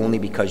love is only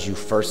because you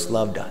first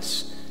loved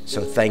us.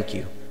 So thank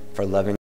you for loving